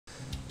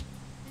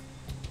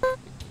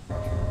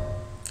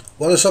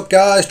What is up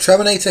guys,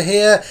 Tremenator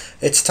here.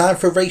 It's time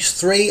for race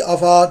 3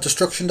 of our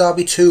Destruction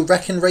Derby 2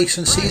 Wrecking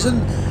Racing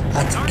season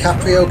at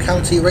Caprio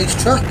County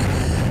Racetrack.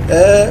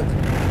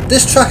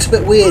 This track's a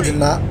bit weird in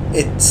that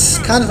it's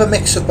kind of a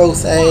mix of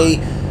both a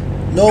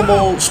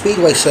normal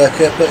speedway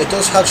circuit, but it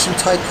does have some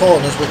tight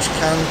corners which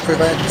can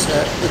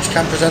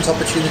present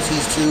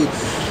opportunities to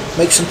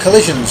make some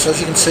collisions. As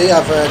you can see,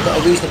 I've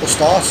got a reasonable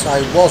start.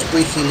 I was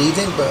briefly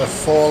leading but have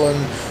fallen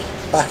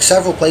back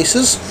several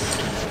places.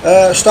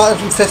 Starting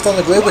from 5th on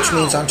the grid, which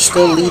means I'm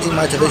still leading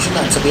my division,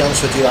 and to be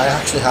honest with you, I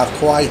actually have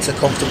quite a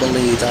comfortable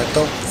lead. I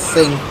don't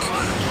think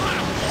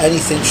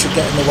anything should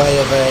get in the way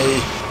of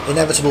a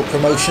inevitable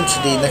promotion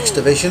to the next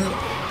division,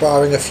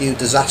 barring a few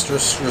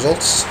disastrous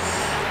results.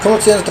 Coming up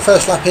to the end of the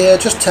first lap here,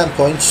 just 10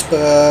 points,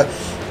 but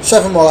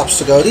 7 more laps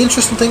to go. The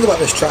interesting thing about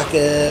this track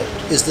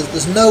is that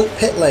there's no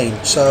pit lane,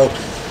 so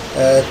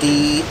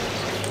the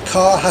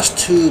car has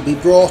to be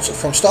brought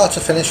from start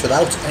to finish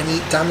without any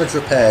damage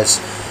repairs.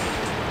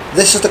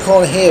 This is the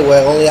corner here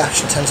where all the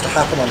action tends to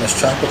happen on this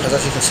track, because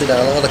as you can see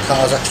there, a lot of the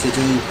cars actually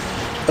do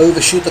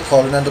overshoot the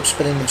corner and end up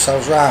spinning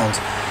themselves round.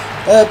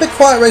 A bit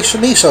quiet race for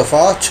me so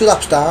far, 2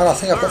 laps down. I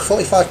think I've got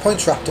 45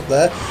 points wrapped up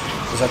there,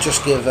 as I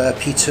just give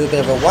P2 a bit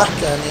of a whack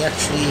and he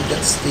actually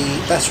gets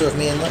the better of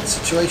me in that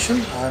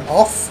situation. I'm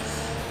off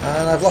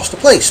and I've lost a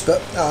place,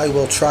 but I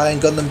will try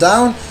and gun them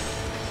down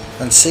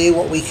and see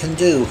what we can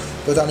do.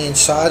 Go down the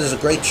inside, there's a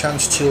great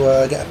chance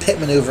to get a pit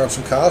manoeuvre on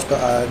some cars, but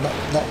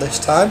not this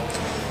time.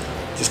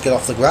 Just get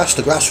off the grass.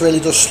 The grass really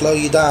does slow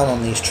you down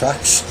on these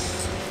tracks.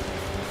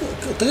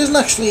 There isn't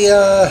actually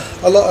a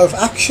lot of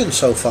action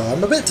so far.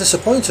 I'm a bit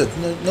disappointed.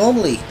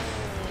 Normally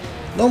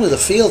the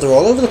field are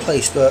all over the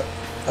place, but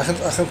I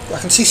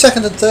can see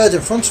 2nd and 3rd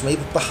in front of me,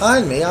 but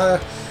behind me I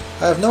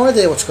have no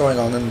idea what's going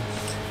on, and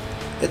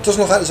it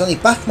doesn't look like there's any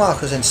back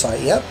markers in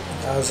sight yet,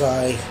 as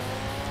I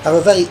have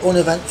a very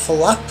uneventful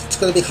lap. It's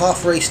going to be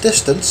half race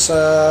distance.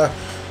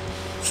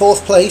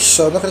 4th place,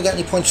 so I'm not going to get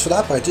any points for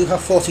that, but I do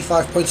have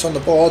 45 points on the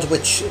board,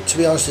 which to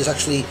be honest is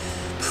actually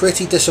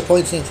pretty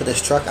disappointing for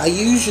this track. I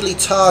usually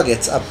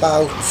target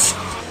about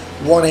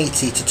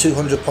 180 to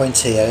 200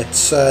 points here.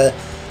 It's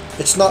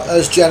not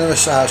as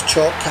generous as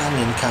Chalk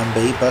Canyon can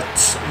be, but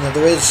you know,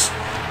 there is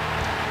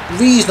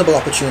reasonable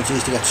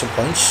opportunities to get some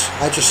points.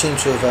 I just seem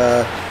to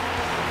have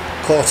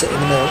caught it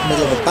in the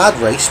middle of a bad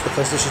race,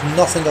 because there's just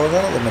nothing going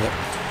on at the minute.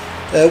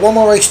 One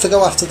more race to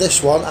go after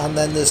this one, and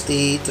then there's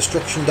the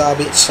Destruction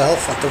Derby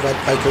itself at the Red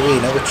Pike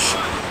Arena, which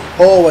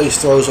always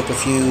throws up a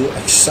few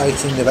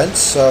exciting events.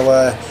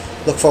 So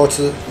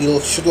you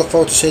should look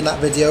forward to seeing that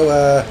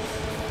video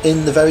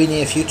in the very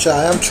near future.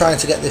 I am trying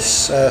to get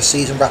this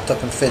season wrapped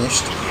up and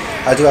finished.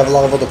 I do have a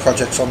lot of other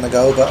projects on the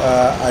go, but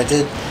I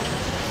do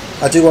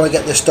want to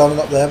get this done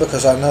up there,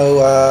 because I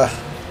know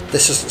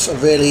this is a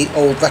really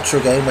old retro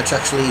game which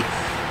actually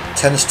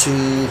tends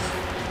to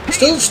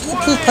still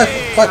prove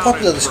quite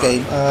popular, this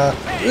game.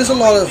 There is a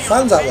lot of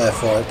fans out there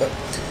for it,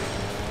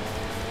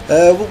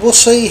 but we'll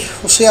see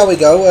how we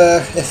go.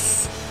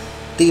 If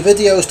the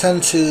videos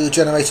tend to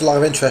generate a lot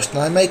of interest, and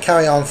I may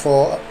carry on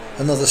for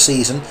another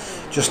season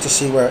just to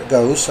see where it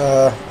goes.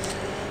 Well,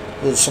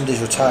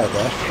 somebody's retired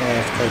there. I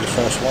have to play the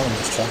first one on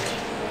this track.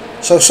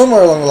 So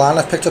somewhere along the line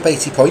I've picked up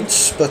 80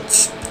 points,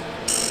 but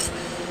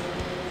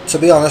to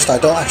be honest I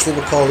don't actually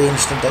recall the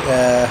instant that,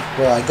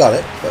 where I got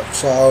it, but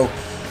so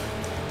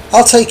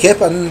I'll take it.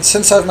 And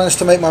since I've managed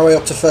to make my way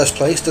up to 1st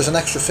place, there's an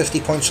extra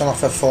 50 points on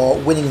offer for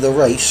winning the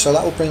race, so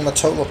that will bring my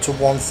total up to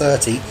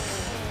 130,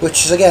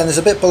 which is again is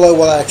a bit below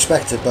what I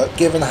expected, but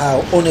given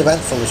how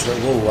uneventful this race,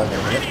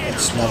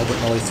 it's never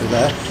getting my way through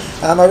there.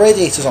 And my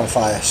radiator's on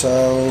fire,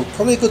 so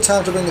probably a good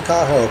time to bring the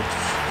car home.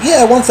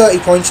 Yeah, 130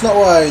 points, not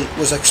what I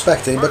was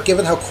expecting, but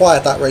given how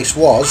quiet that race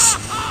was,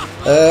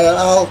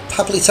 I'll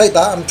happily take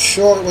that. I'm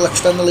sure it will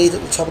extend the lead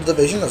at the top of the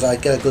division, as I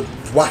get a good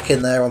whack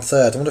in there on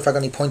 3rd. I wonder if I got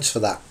any points for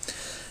that.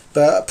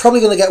 But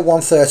probably going to get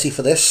 130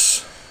 for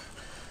this,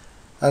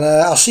 and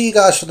I'll see you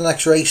guys for the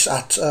next race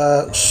at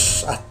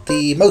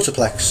the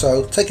Motorplex.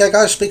 So take care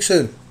guys, speak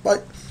soon,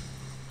 bye.